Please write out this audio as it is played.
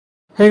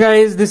Hey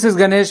guys, this is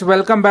Ganesh.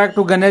 Welcome back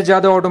to Ganesh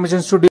Jadhav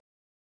AutomationStudio.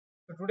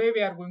 So today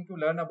we are going to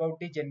learn about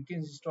the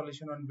Jenkins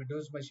installation on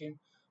Windows machine,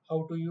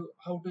 how to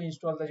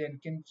install the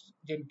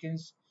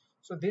Jenkins.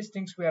 So these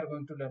things we are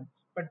going to learn.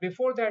 But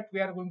before that, we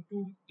are going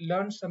to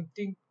learn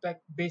something like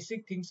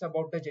basic things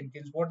about the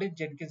Jenkins. What is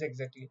Jenkins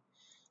exactly?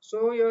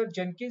 So your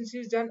Jenkins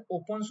is an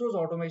open source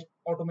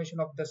automation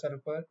of the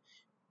server,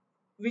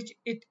 which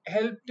it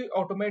helped to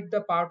automate the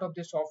part of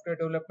the software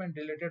development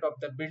related of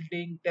the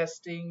building,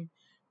 testing,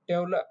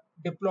 develop,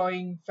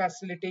 deploying,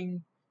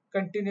 facilitating,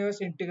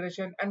 continuous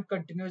integration and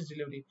continuous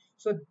delivery.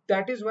 So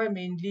that is why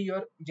mainly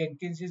your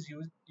Jenkins is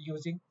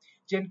using.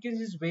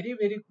 Jenkins is very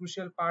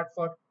crucial part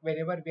for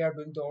whenever we are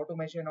doing the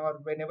automation or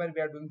whenever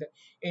we are doing the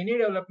any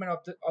development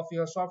of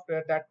your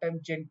software. That time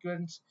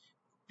Jenkins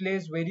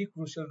plays very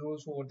crucial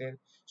roles over there.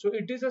 So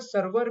it is a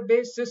server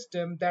based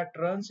system that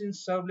runs in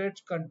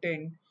servlets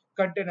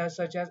containers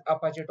such as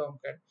Apache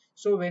Tomcat.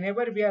 So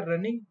whenever we are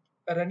running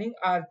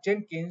our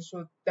Jenkins,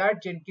 so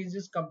that Jenkins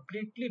is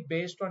completely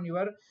based on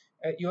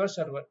your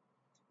server.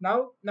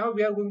 Now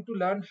we are going to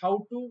learn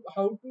how to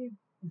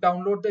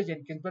download the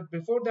Jenkins. But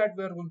before that,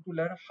 we are going to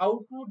learn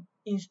how to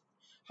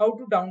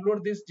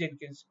download this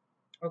Jenkins.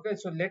 Okay,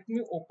 so let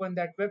me open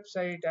that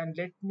website and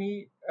let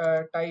me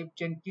type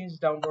Jenkins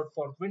download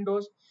for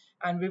Windows,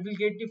 and we will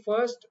get the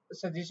first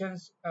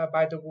suggestions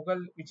by the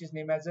Google, which is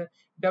named as a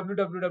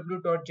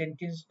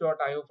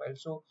www.jenkins.io file.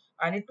 So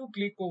I need to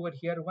click over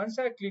here. Once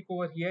I click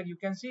over here, you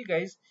can see,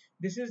 guys,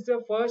 this is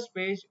the first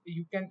page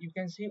you can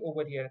see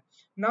over here.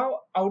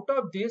 Now out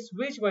of this,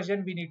 which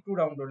version we need to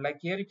download?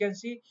 Like here you can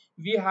see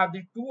we have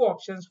the two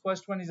options.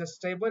 First one is a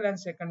stable and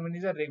second one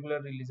is a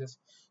regular releases.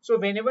 So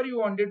whenever you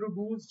wanted to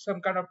do some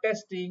kind of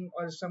testing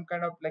or some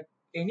kind of like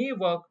any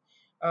work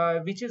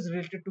which is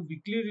related to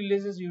weekly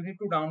releases, you need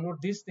to download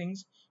these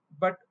things.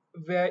 But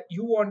where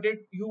you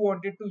wanted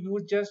to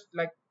use just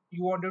like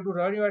you wanted to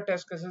run your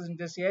test cases in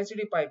the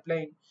CI/CD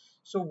pipeline,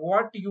 so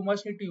what you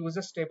must need to use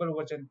a stable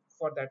version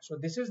for that. So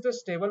this is the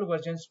stable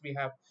versions we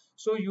have.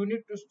 So you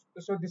need to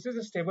so this is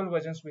the stable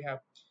versions we have.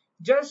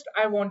 Just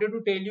I wanted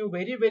to tell you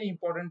very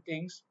important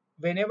things.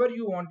 Whenever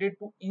you wanted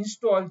to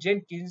install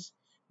Jenkins,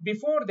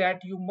 before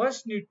that you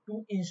must need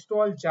to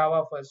install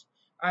Java first.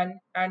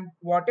 And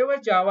whatever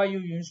Java you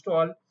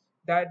install,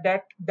 that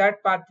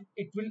part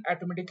it will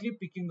automatically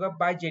picking up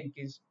by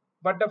Jenkins.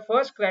 But the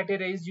first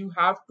criteria is you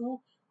have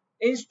to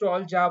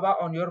install Java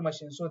on your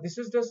machine. So this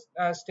is the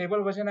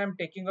stable version I'm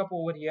taking up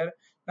over here.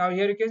 Now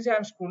here you can see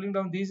I'm scrolling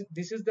down. This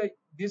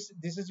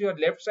is your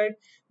left side.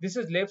 This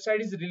is left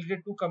side is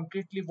related to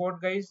completely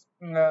what, guys,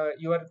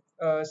 your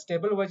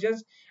stable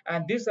versions,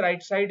 and this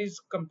right side is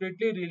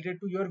completely related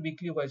to your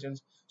weekly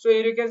versions. So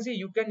here you can see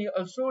you can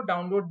also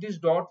download this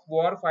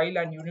 .war file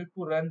and you need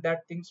to run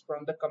that things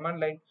from the command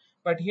line.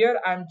 But here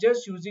I'm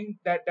just using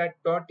that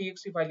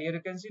 .txt file. Here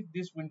you can see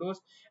this Windows,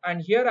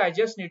 and here I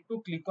just need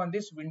to click on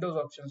this Windows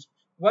options.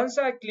 Once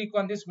I click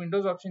on this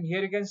Windows option,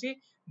 here you can see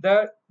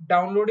the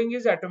downloading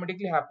is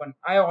automatically happen.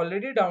 I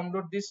already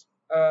download this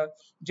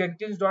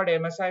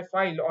jenkins.msi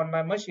file on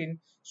my machine,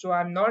 so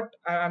I'm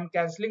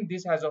canceling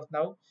this as of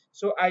now.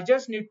 So I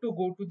just need to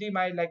go to the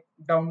my like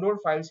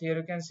download files. Here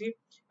you can see,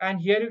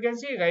 and here you can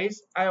see,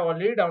 guys, I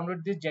already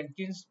downloaded this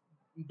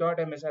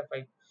jenkins.msi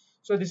file.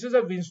 So this is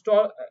a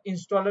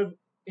installer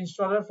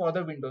for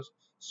the Windows.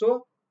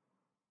 So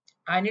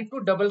I need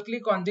to double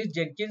click on this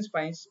Jenkins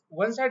files.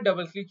 Once I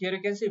double click, here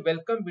you can see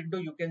welcome window,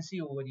 you can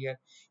see over here.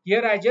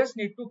 Here I just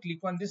need to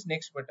click on this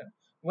next button.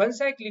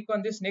 Once I click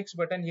on this next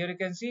button, here you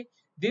can see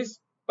this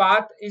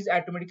path is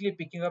automatically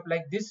picking up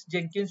like this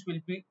Jenkins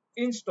will be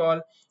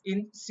installed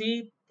in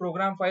C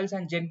program files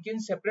and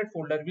Jenkins separate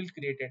folder will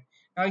create it.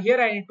 Now here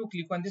I need to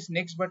click on this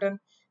next button.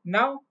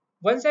 Now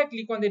once I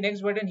click on the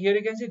next button, here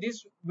you can see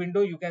this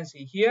window, you can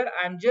see here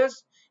I'm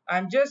just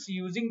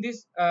using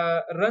this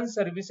run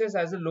services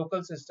as a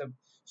local system.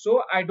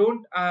 So I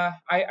don't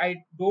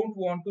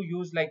want to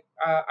use like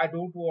I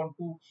don't want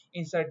to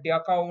insert the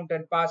account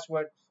and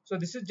password. So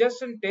this is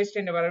just a test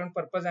and environment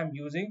purpose I'm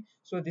using.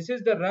 So this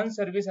is the run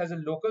service as a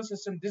local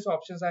system. These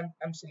options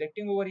I'm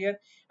selecting over here,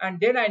 and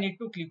then I need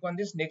to click on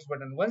this next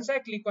button. Once I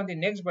click on the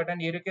next button,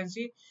 here you can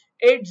see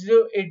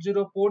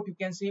 8080 port, you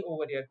can see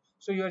over here.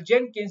 So your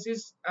Jenkins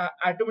is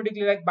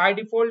automatically like by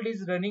default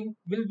is running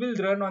will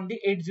run on the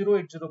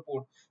 8080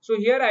 port. So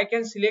here I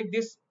can select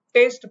this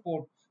test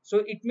port.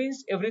 So it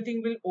means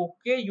everything will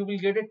okay. You will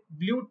get a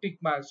blue tick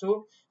mark.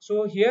 So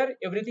here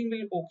everything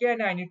will okay,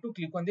 and I need to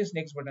click on this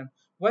next button.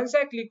 Once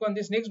I click on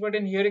this next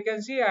button, here you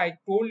can see I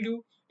told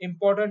you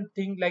important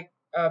thing like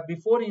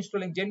before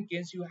installing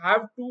Jenkins, you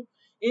have to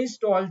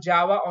install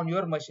Java on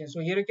your machine. So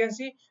here you can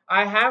see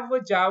I have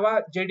a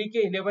Java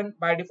JDK 11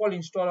 by default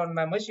installed on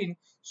my machine.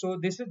 So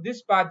this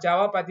path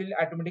Java path will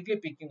automatically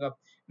picking up.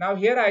 Now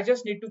here I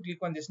just need to click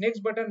on this next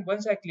button.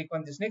 Once I click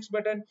on this next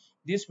button,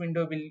 this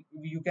window will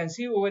you can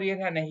see over here,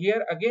 and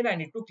here again I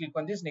need to click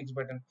on this next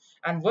button.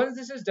 And once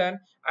this is done,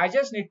 I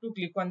just need to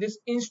click on this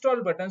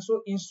install button.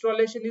 So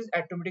installation is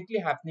automatically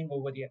happening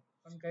over here.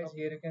 And guys,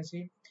 here you can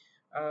see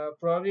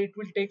probably it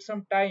will take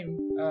some time.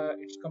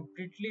 It's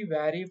completely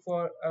vary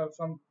for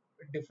from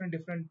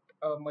different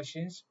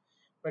machines,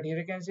 but here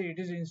you can see it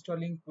is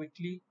installing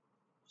quickly.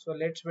 So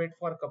let's wait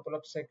for a couple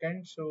of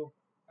seconds. So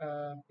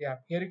yeah,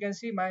 here you can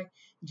see my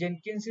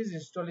Jenkins's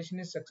installation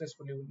is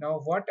successfully.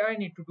 Now what I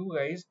need to do,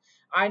 guys,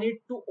 I need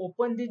to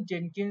open the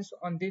Jenkins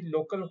on the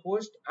local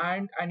host,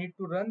 and I need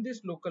to run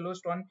this local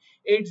host on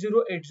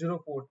 8080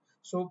 port.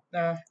 So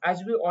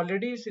as we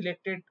already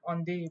selected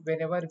on the,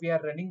 whenever we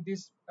are running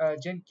this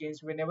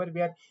Jenkins, whenever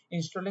we are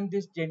installing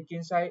this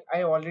Jenkins, I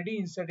already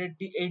inserted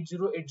the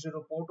 8080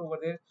 port over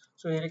there.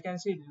 So here you can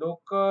see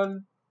local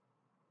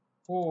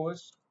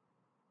host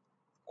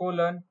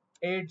colon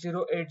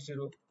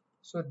 8080.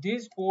 So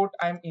this port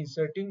I'm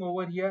inserting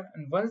over here,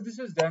 and once this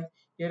is done,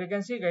 here you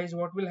can see, guys,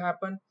 what will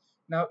happen.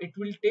 Now it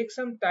will take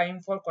some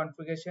time for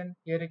configuration.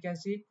 Here you can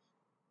see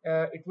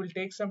it will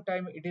take some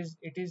time. It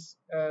is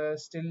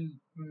still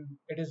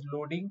it is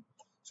loading.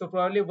 So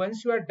probably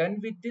once you are done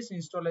with this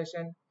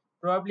installation,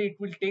 probably it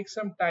will take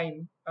some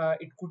time.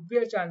 It could be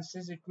a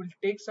chances it will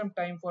take some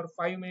time for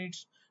 5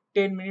 minutes,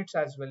 10 minutes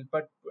as well,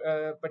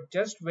 but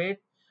just wait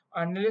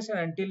unless and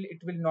until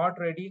it will not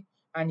ready.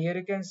 And here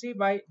you can see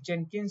my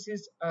Jenkins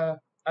is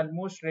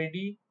almost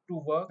ready to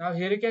work. Now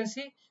here you can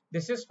see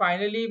this is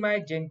finally my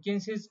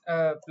Jenkins is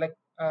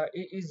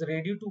is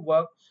ready to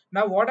work.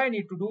 Now what I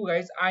need to do,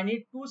 guys, I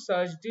need to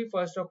search the,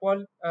 first of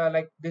all,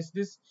 like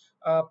this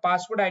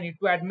password I need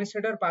to,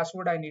 administrator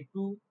password I need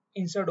to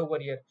insert over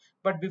here.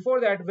 But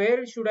before that,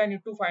 where should I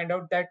need to find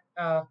out that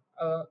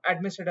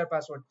administrator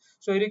password?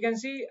 So here you can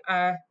see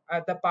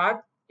the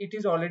path, it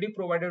is already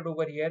provided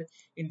over here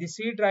in the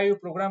C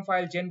drive, program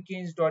file,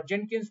 Jenkins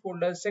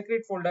folder,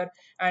 secret folder,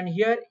 and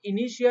here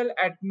initial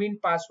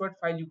admin password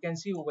file you can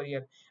see over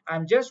here.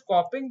 I'm just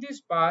copying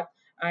this path,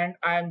 and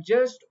I'm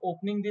just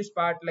opening this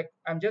part, like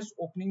I'm just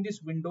opening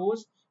this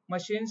Windows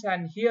machines,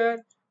 and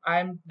here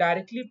I'm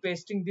directly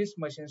pasting this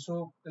machine.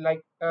 So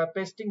like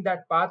pasting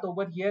that path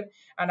over here,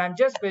 and I'm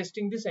just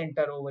pasting this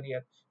enter over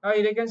here. Now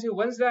here you can see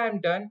once that I'm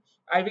done,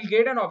 I will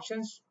get an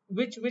options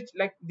which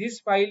like this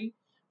file,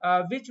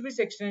 which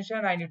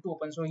extension I need to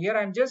open. So here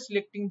I'm just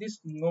selecting this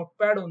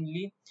notepad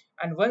only,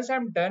 and once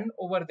I'm done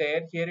over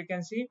there, here you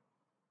can see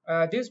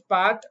this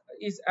path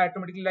is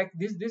automatically like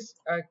this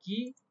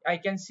key I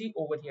can see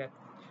over here.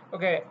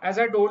 Okay, as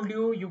I told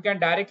you, you can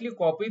directly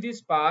copy this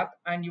path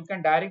and you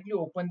can directly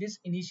open this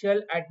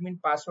initial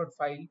admin password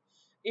file.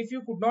 If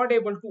you could not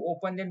able to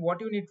open, then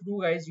what you need to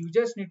do, guys, you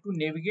just need to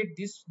navigate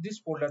this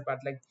folder path,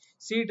 like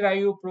C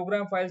drive,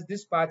 program files,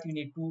 this path you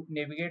need to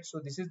navigate.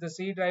 So this is the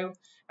C drive,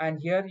 and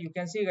here you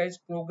can see, guys,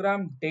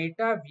 program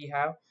data we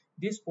have,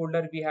 this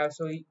folder we have.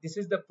 So this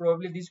is the,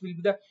 probably this will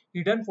be the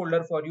hidden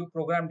folder for you,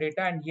 program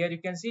data, and here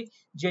you can see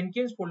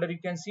Jenkins folder you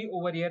can see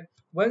over here.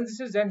 Once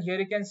this is done, here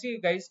you can see,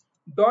 guys,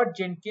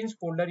 .jenkins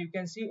folder you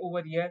can see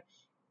over here.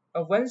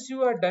 Once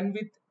you are done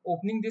with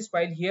opening this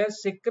file, here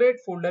secret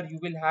folder you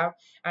will have,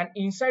 and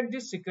inside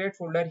this secret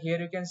folder, here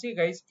you can see,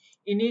 guys,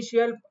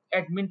 initial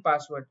admin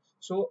password.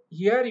 So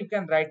here you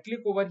can right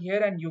click over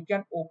here and you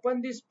can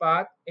open this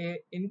path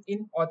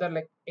in other,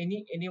 like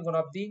any one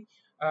of the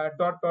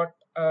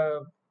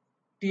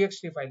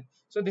txt file.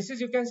 So this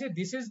is, you can see,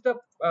 this is the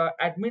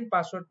admin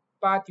password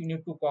path you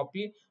need to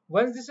copy.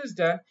 Once this is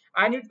done,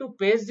 I need to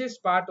paste this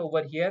path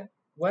over here.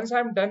 Once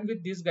I'm done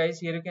with this, guys,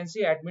 here you can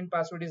see admin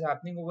password is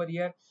happening over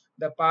here.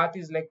 The path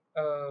is like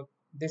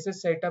this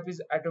is setup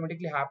is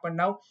automatically happened.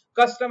 Now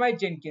customize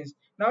Jenkins.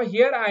 Now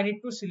here I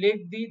need to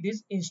select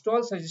this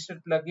install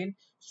suggested plugin.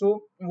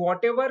 So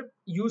whatever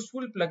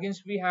useful plugins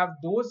we have,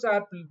 those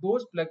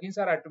plugins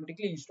are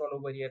automatically installed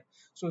over here.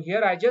 So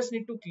here I just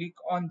need to click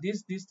on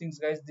these things,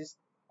 guys, this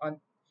on,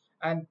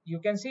 and you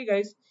can see,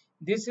 guys,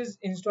 this is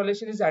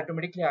installation is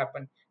automatically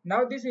happen.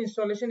 Now this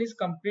installation is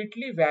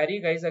completely vary,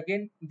 guys.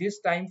 Again,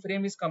 this time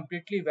frame is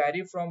completely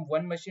vary from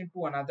one machine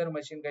to another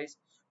machine, guys.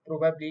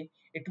 Probably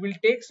it will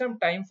take some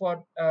time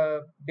for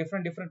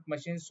different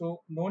machines,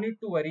 so no need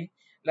to worry.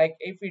 Like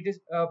if it is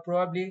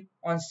probably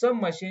on some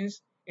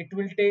machines it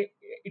will take,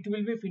 it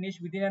will be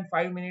finished within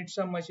 5 minutes.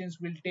 Some machines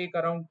will take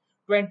around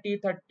 20,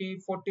 30,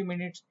 40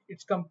 minutes.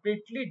 It's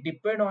completely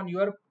depend on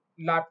your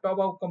laptop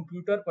or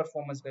computer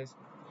performance, guys.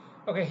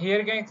 Okay, here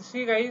you can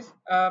see, guys,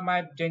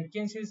 my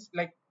Jenkins is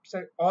like,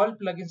 so all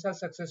plugins are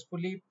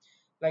successfully,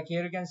 like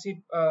here you can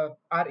see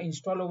are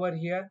installed over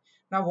here.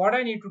 Now what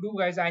I need to do,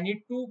 guys, I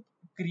need to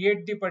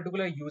create the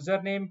particular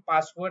username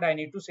password I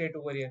need to set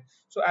over here.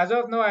 So as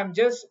of now I'm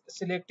just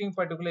selecting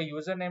particular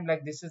username,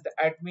 like this is the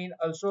admin.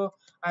 Also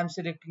I'm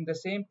selecting the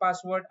same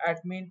password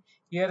admin.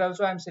 Here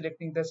also I'm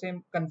selecting the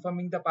same,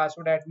 confirming the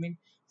password admin.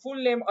 Full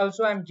name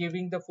also I'm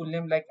giving the full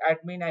name like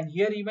admin, and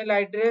here email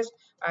address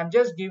I'm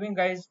just giving,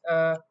 guys,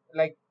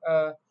 like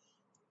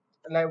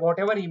like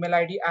whatever email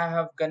ID I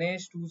have,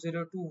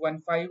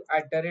 Ganesh20215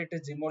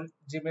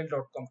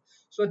 @gmail.com.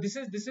 So this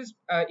is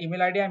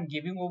email ID I'm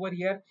giving over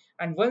here.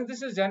 And once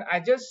this is done,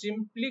 I just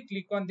simply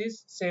click on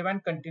this save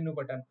and continue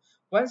button.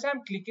 Once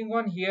I'm clicking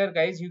on here,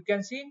 guys, you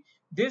can see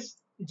this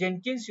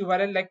Jenkins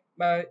URL, like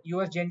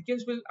your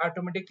Jenkins will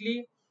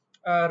automatically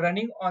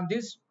running on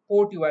this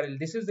port URL.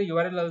 This is the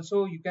URL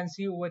also you can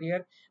see over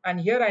here.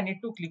 And here I need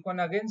to click on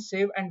again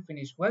save and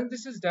finish. Once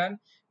this is done,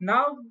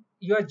 now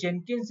your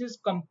Jenkins is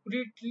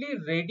completely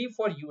ready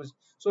for use.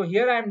 So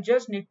here I am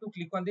just need to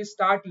click on this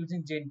start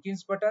using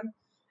Jenkins button.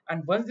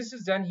 And once this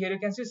is done, here you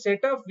can see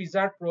setup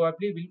wizard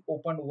probably will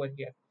open over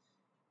here.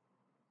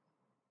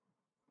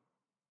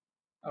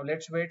 Now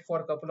let's wait for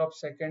a couple of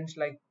seconds,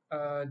 like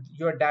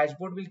your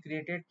dashboard will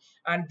create it.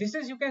 And this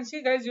is, you can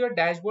see guys, your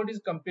dashboard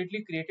is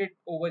completely created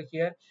over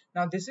here.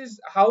 Now this is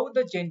how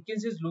the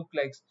Jenkins is look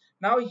like.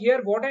 Now here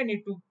what I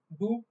need to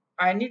do,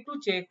 I need to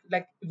check,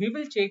 like we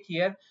will check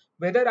here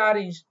whether our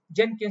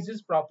Jenkins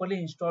is properly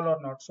installed or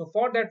not. So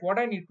for that, what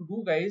I need to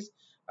do guys,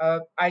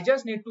 I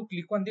just need to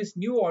click on this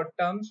new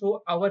term,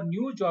 so our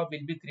new job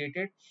will be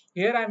created.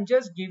 Here I'm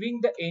just giving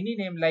the any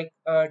name, like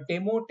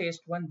demo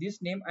test one, this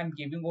name I'm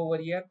giving over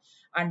here,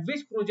 and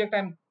which project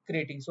I'm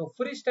creating. So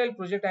freestyle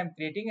project I'm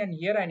creating, and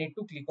here I need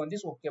to click on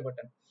this OK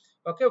button.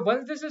 Okay,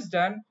 once this is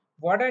done,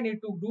 what I need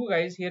to do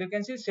guys, here you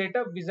can see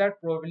setup wizard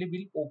probably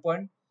will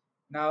open.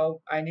 Now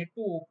I need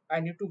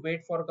to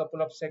wait for a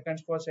couple of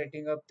seconds for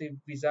setting up the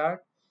wizard.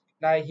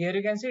 Now here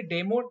you can see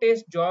demo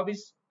test job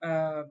is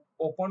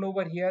open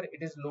over here.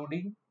 It is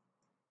loading.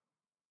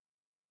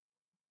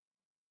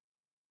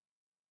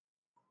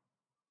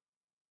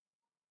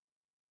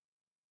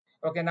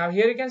 Okay, now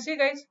here you can see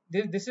guys,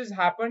 this has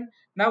happened.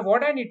 Now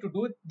what I need to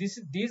do,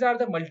 these are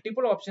the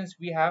multiple options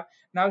we have.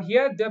 Now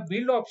here the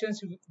build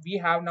options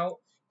we have. Now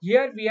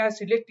here we are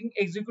selecting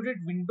executed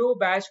window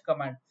bash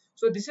command.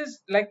 So this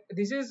is like,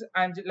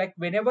 I'm like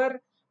whenever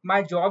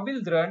my job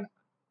will run,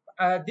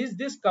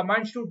 this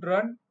command should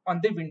run on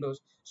the Windows.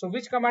 So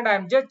which command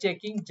I'm just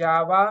checking,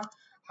 Java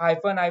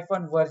hyphen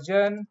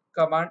version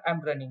command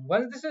I'm running.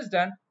 Once this is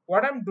done,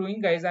 what I'm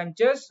doing guys, I'm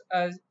just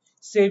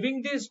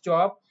saving this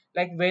job.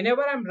 Like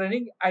whenever I'm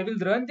running, I will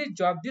run this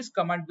job, this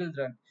command will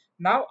run.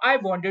 Now I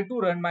wanted to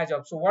run my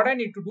job. So what I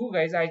need to do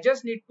guys, I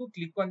just need to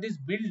click on this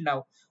build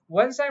now.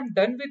 Once I'm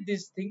done with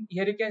this thing,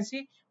 here you can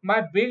see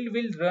my build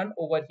will run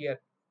over here.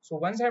 So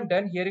once I'm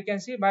done, here you can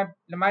see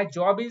my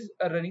job is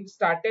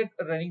started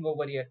running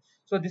over here.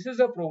 So this is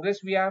the progress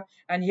we have,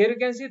 and here you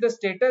can see the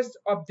status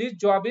of this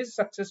job is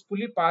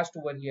successfully passed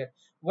over here.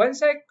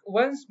 Once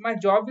my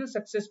job is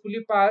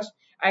successfully passed,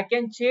 I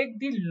can check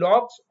the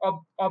logs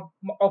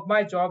of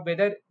my job,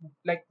 whether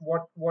like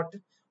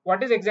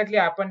what is exactly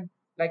happened,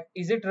 like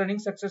is it running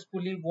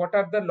successfully, what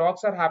are the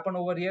logs are happen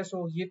over here.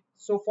 So here,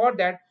 so for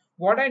that,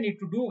 what I need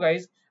to do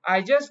guys,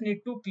 I just need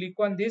to click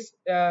on this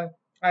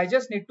I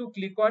just need to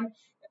click on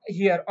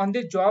here on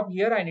the job.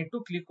 Here I need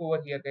to click over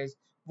here guys.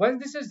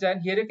 Once this is done,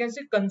 here you can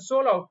see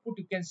console output,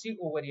 you can see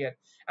over here,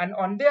 and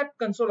on that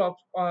console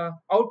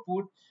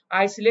output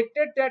I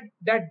selected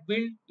that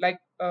build, like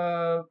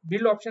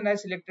build option I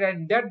selected,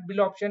 and that build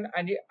option,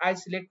 and I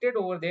selected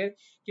over there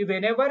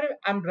whenever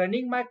I'm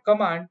running my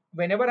command,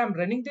 whenever I'm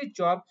running the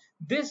job,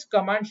 this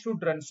command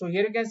should run. So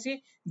here you can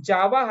see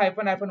Java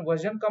hyphen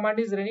version command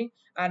is running,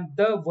 and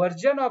the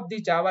version of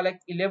the Java, like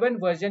 11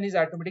 version, is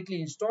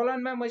automatically installed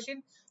on my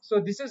machine. So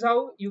this is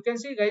how you can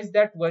see guys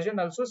that version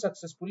also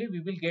successfully we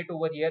will get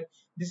over here.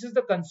 This is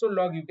the console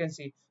log you can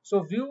see.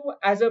 So view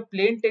as a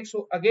plain text.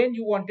 So again,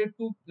 you wanted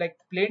to like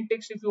plain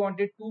text, if you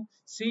wanted to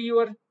see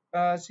your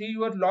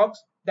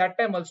logs, that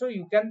time also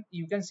you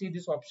can see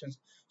these options.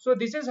 So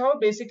this is how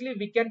basically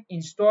we can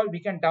install, we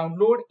can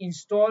download,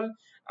 install,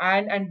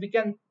 and we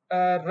can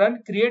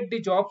create the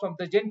jobs of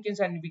the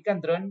Jenkins, and we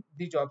can run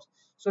the jobs.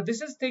 So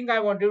this is thing I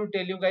wanted to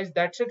tell you guys.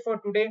 That's it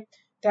for today.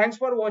 Thanks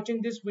for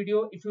watching this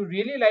video. If you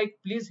really like,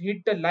 please hit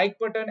the like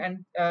button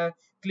and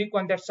click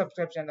on that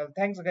subscribe channel.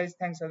 Thanks guys.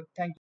 Thank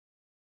you.